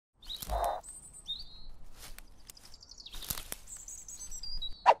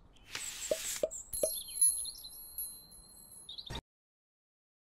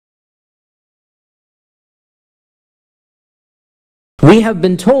We have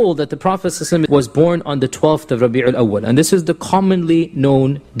been told that the Prophet ﷺ was born on the 12th of Rabbi al Awwal, and this is the commonly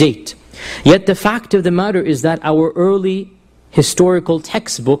known date. Yet the fact of the matter is that our early historical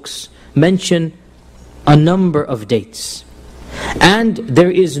textbooks mention a number of dates. And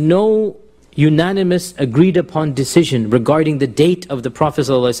there is no unanimous agreed upon decision regarding the date of the Prophet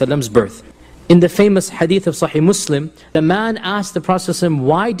ﷺ's birth. In the famous hadith of Sahih Muslim, the man asked the Prophet ﷺ,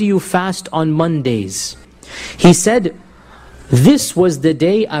 "Why do you fast on Mondays?" He said, "This was the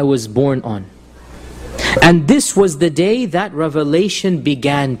day I was born on. And this was the day that revelation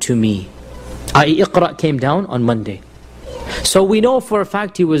began to me." i.e. Iqra came down on Monday. So we know for a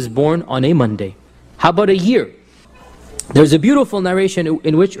fact he was born on a Monday. How about a year? There's a beautiful narration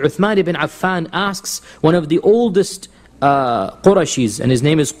in which Uthman ibn Affan asks one of the oldest Qurashis, and his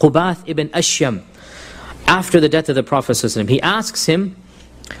name is Qubath ibn Ashyam, after the death of the Prophet ﷺ. He asks him,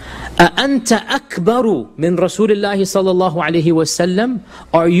 أَأَنْتَ أَكْبَرُ مِنْ رَسُولِ اللَّهِ صَلَّى اللَّهُ عَلَيْهِ وَسَلَّمَ?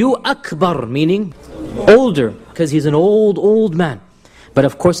 Are you akbar, meaning older? Because he's an old man. But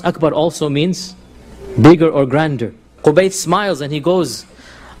of course akbar also means bigger or grander. Qubayth smiles and he goes,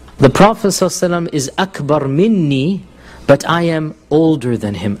 "The Prophet ﷺ is akbar minni, but I am older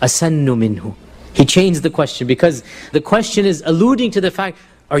than him, asannu minhu." He changed the question because the question is alluding to the fact,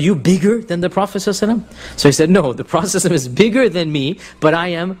 are you bigger than the Prophet ﷺ? So he said, no, the Prophet ﷺ is bigger than me, but I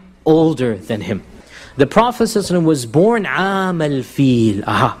am older than him. The Prophet ﷺ was born Aam al-Fil.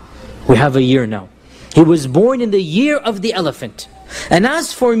 Aha, we have a year now. He was born in the year of the elephant. And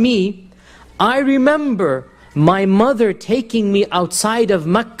as for me, I remember my mother taking me outside of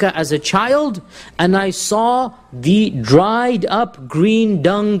Mecca as a child, and I saw the dried up green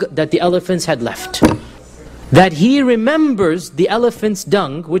dung that the elephants had left. That he remembers the elephant's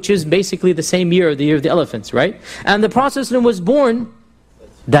dung, which is basically the same year, the year of the elephants, right? And the Prophet ﷺ was born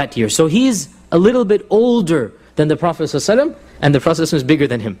that year. So he's a little bit older than the Prophet ﷺ, and the Prophet ﷺ is bigger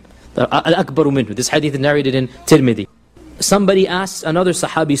than him. Al-Akbaru minhu. This hadith is narrated in Tirmidhi. Somebody asked another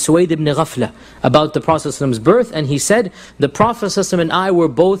Sahabi, Suwayd ibn Ghafla, about the Prophet ﷺ's birth, and he said, the Prophet ﷺ and I were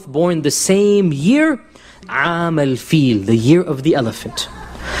both born the same year, Aam al-Fil, the year of the elephant.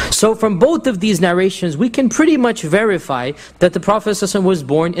 So from both of these narrations, we can pretty much verify that the Prophet ﷺ was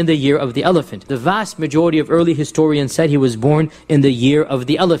born in the year of the elephant. The vast majority of early historians said he was born in the year of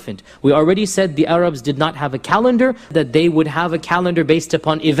the elephant. We already said the Arabs did not have a calendar, that they would have a calendar based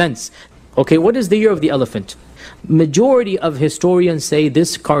upon events. Okay, what is the year of the elephant? Majority of historians say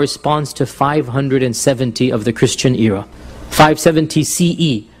this corresponds to 570 of the Christian era. 570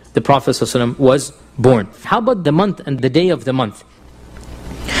 CE, the Prophet ﷺ was born. How about the month and the day of the month?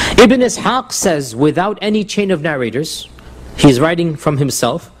 Ibn Ishaq says, without any chain of narrators, he's writing from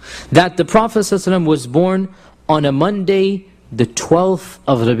himself, that the Prophet ﷺ was born on a Monday, the 12th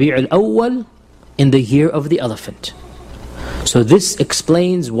of Rabbi al Awwal, in the year of the elephant. So this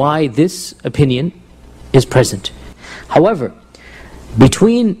explains why this opinion is present. However,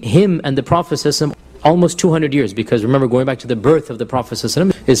 between him and the Prophet ﷺ, almost 200 years, because remember, going back to the birth of the Prophet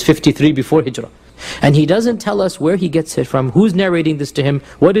ﷺ is 53 before Hijrah. And he doesn't tell us where he gets it from, who's narrating this to him,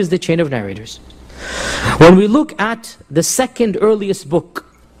 what is the chain of narrators. When we look at the second earliest book,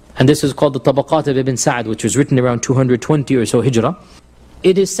 and this is called the Tabaqat of Ibn Sa'd, which was written around 220 or so Hijrah,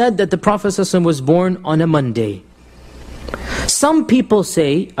 it is said that the Prophet ﷺ was born on a Monday. Some people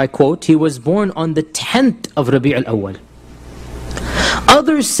say, I quote, he was born on the 10th of Rabbi al Awwal.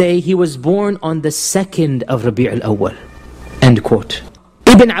 Others say he was born on the 2nd of Rabbi al Awwal. End quote.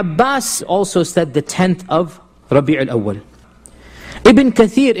 Ibn Abbas also said the 10th of Rabbi al Awwal. Ibn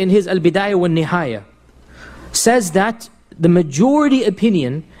Kathir in his Al-Bidayah wa Nihaya says that the majority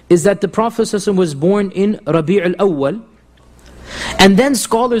opinion is that the Prophet ﷺ was born in Rabi' al-Awwal, and then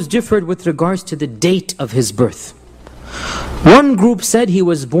scholars differed with regards to the date of his birth. One group said he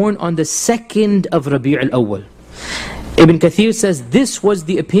was born on the 2nd of Rabi' al-Awwal. Ibn Kathir says this was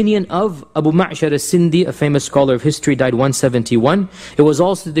the opinion of Abu Ma'shar al-Sindi, a famous scholar of history, died 171. It was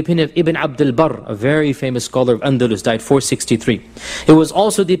also the opinion of Ibn Abdul Barr, a very famous scholar of Andalus, died 463. It was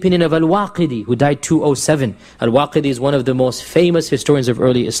also the opinion of Al-Waqidi, who died 207. Al-Waqidi is one of the most famous historians of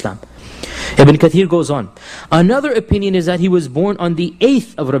early Islam. Ibn Kathir goes on. Another opinion is that he was born on the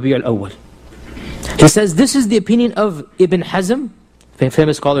 8th of Rabi' al-Awwal. He says this is the opinion of Ibn Hazm,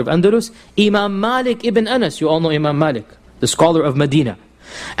 famous scholar of Andalus, Imam Malik ibn Anas, you all know Imam Malik, the scholar of Medina,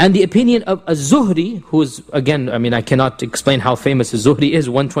 and the opinion of Az-Zuhri, who is, again, I cannot explain how famous Az-Zuhri is,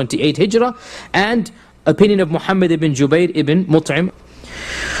 128 Hijrah, and opinion of Muhammad ibn Jubayr ibn Mut'im.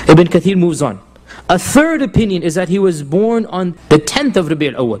 Ibn Kathir moves on. A third opinion is that he was born on the 10th of Rabi'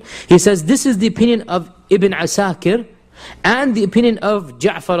 al-Awwal. He says this is the opinion of Ibn Asakir and the opinion of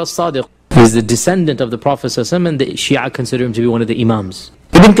Ja'far al-Sadiq. He's the descendant of the Prophet ﷺ, and the Shia consider him to be one of the Imams.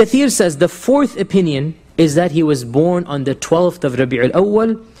 Ibn Kathir says the fourth opinion is that he was born on the 12th of Rabbi al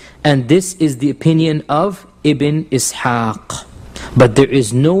Awwal, and this is the opinion of Ibn Ishaq. But there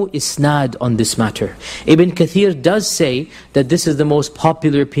is no isnad on this matter. Ibn Kathir does say that this is the most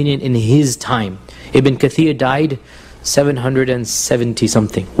popular opinion in his time. Ibn Kathir died 770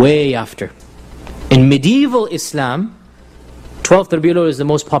 something, way after. In medieval Islam, 12th Rabi al-Awwal is the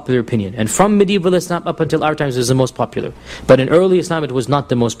most popular opinion. And from medieval Islam up until our times, it was the most popular. But in early Islam, it was not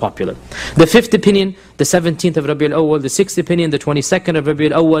the most popular. The fifth opinion, the 17th of Rabi al-Awwal. The sixth opinion, the 22nd of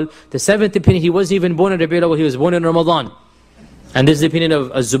Rabi al-Awwal. The seventh opinion, he wasn't even born in Rabi al-Awwal, he was born in Ramadan. And this is the opinion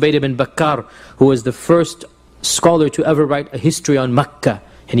of Zubayr ibn Bakkar, who was the first scholar to ever write a history on Makkah.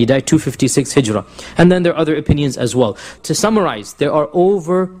 And he died 256 Hijrah. And then there are other opinions as well. To summarize, there are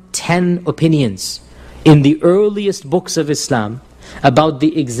over 10 opinions in the earliest books of Islam about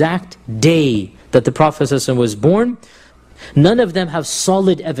the exact day that the Prophet ﷺ was born. None of them have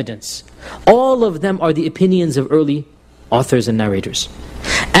solid evidence. All of them are the opinions of early authors and narrators.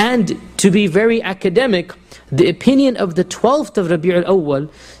 And to be very academic, the opinion of the 12th of Rabi al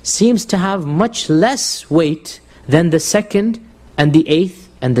Awwal seems to have much less weight than the 2nd and the 8th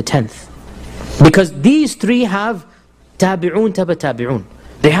and the 10th. Because these three have tabi'un taba tabi'un.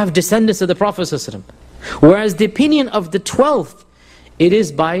 They have descendants of the Prophet ﷺ. Whereas the opinion of the 12th, it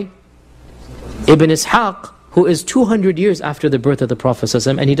is by Ibn Ishaq, who is 200 years after the birth of the Prophet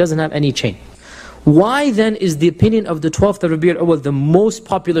ﷺ, and he doesn't have any chain. Why then is the opinion of the 12th of Rabi al Awwal the most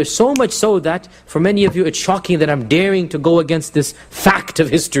popular? So much so that for many of you it's shocking that I'm daring to go against this fact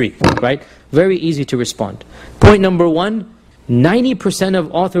of history, right? Very easy to respond. Point number one, 90%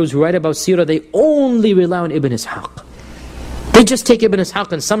 of authors who write about Seerah, they only rely on Ibn Ishaq. They just take Ibn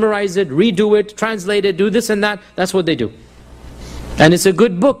Ishaq and summarize it, redo it, translate it, do this and that. That's what they do. And it's a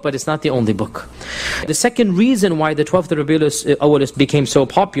good book, but it's not the only book. The second reason why the 12th of Rabi al Awwal became so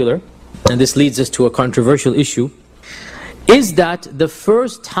popular, and this leads us to a controversial issue, is that the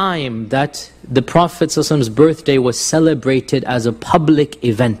first time that the Prophet's birthday was celebrated as a public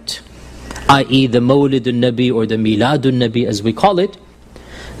event, i.e. the Mawlid al-Nabi or the Milad al-Nabi as we call it,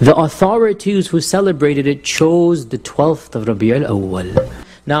 the authorities who celebrated it chose the 12th of Rabi al Awwal.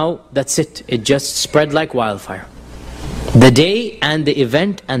 Now that's it, it just spread like wildfire. The day and the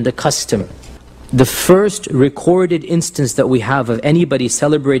event and the custom. The first recorded instance that we have of anybody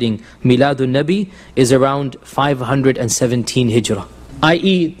celebrating Miladun Nabi is around 517 Hijrah,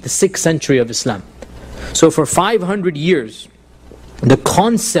 i.e. the 6th century of Islam. So for 500 years, the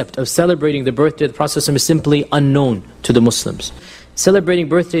concept of celebrating the birthday of the Prophet is simply unknown to the Muslims. Celebrating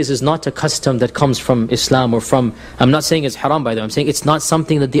birthdays is not a custom that comes from Islam or from, I'm not saying it's haram by the way, I'm saying it's not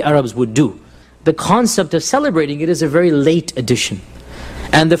something that the Arabs would do. The concept of celebrating it is a very late addition.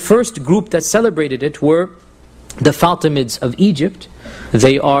 And the first group that celebrated it were the Fatimids of Egypt.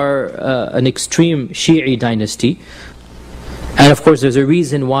 They are an extreme Shi'i dynasty. And of course there's a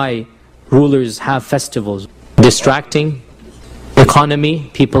reason why rulers have festivals. Distracting,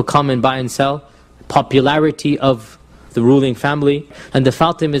 economy, people come and buy and sell, popularity of the ruling family. And the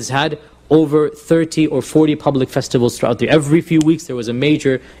Fatimids had over 30 or 40 public festivals throughout the year. Every few weeks there was a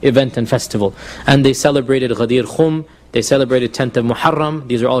major event and festival. And they celebrated Ghadir Khum, they celebrated 10th of Muharram,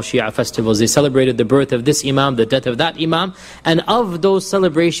 these are all Shia festivals. They celebrated the birth of this Imam, the death of that Imam. And of those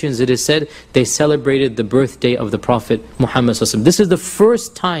celebrations, it is said, they celebrated the birthday of the Prophet Muhammad ﷺ. This is the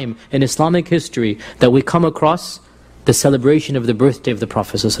first time in Islamic history that we come across the celebration of the birthday of the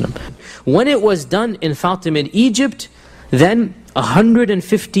Prophet ﷺ. When it was done in Fatimid Egypt, then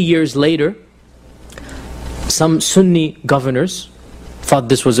 150 years later, some Sunni governors thought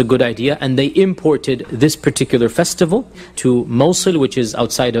this was a good idea, and they imported this particular festival to Mosul, which is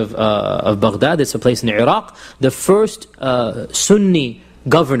outside of Baghdad. It's a place in Iraq. The first Sunni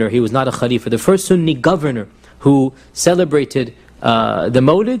governor, he was not a Khalifa, the first Sunni governor who celebrated the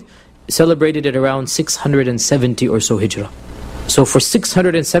Mawlid, celebrated it around 670 or so Hijrah. So for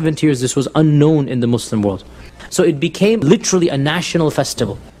 670 years this was unknown in the Muslim world. So it became literally a national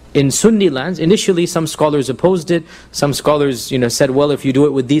festival. In Sunni lands, initially some scholars opposed it. Some scholars said, well, if you do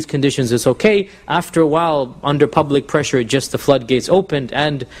it with these conditions, it's okay. After a while, under public pressure, just the floodgates opened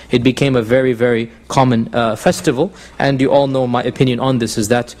and it became a very, very common festival. And you all know my opinion on this is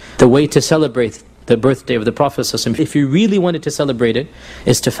that the way to celebrate the birthday of the Prophet ﷺ, if you really wanted to celebrate it,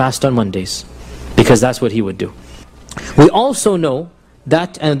 is to fast on Mondays. Because that's what he would do. We also know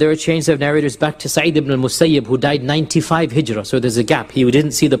that, and there are chains of narrators back to Sa'id ibn al-Musayyib, who died 95 Hijrah, so there's a gap, he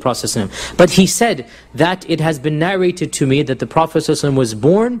didn't see the Prophet ﷺ. But he said that it has been narrated to me that the Prophet ﷺ was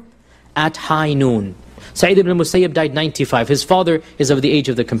born at high noon. Sa'id ibn Musayyib died 95. His father is of the age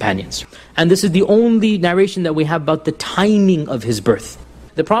of the companions. And this is the only narration that we have about the timing of his birth.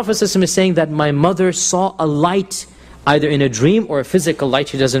 The Prophet ﷺ is saying that my mother saw a light, either in a dream or a physical light,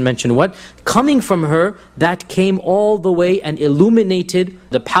 he doesn't mention what, coming from her that came all the way and illuminated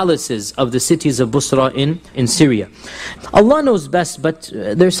the palaces of the cities of Busra in Syria. Allah knows best, but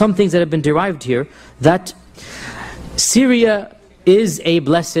there's some things that have been derived here, that Syria is a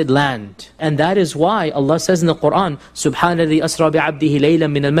blessed land. And that is why Allah says in the Quran, Subhanalladhi asra bi'abdihi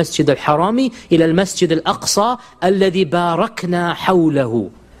laylan min al-masjid al-harami ila al-masjid al-aqsa alladhi barakna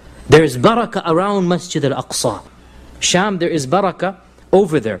hawlahu. There is barakah around Masjid al-Aqsa. Sham, there is barakah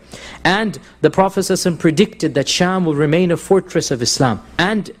over there. And the Prophet ﷺ predicted that Sham will remain a fortress of Islam.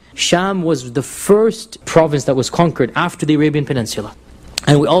 And Sham was the first province that was conquered after the Arabian Peninsula.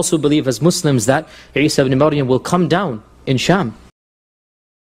 And we also believe as Muslims that Isa ibn Maryam will come down in Sham.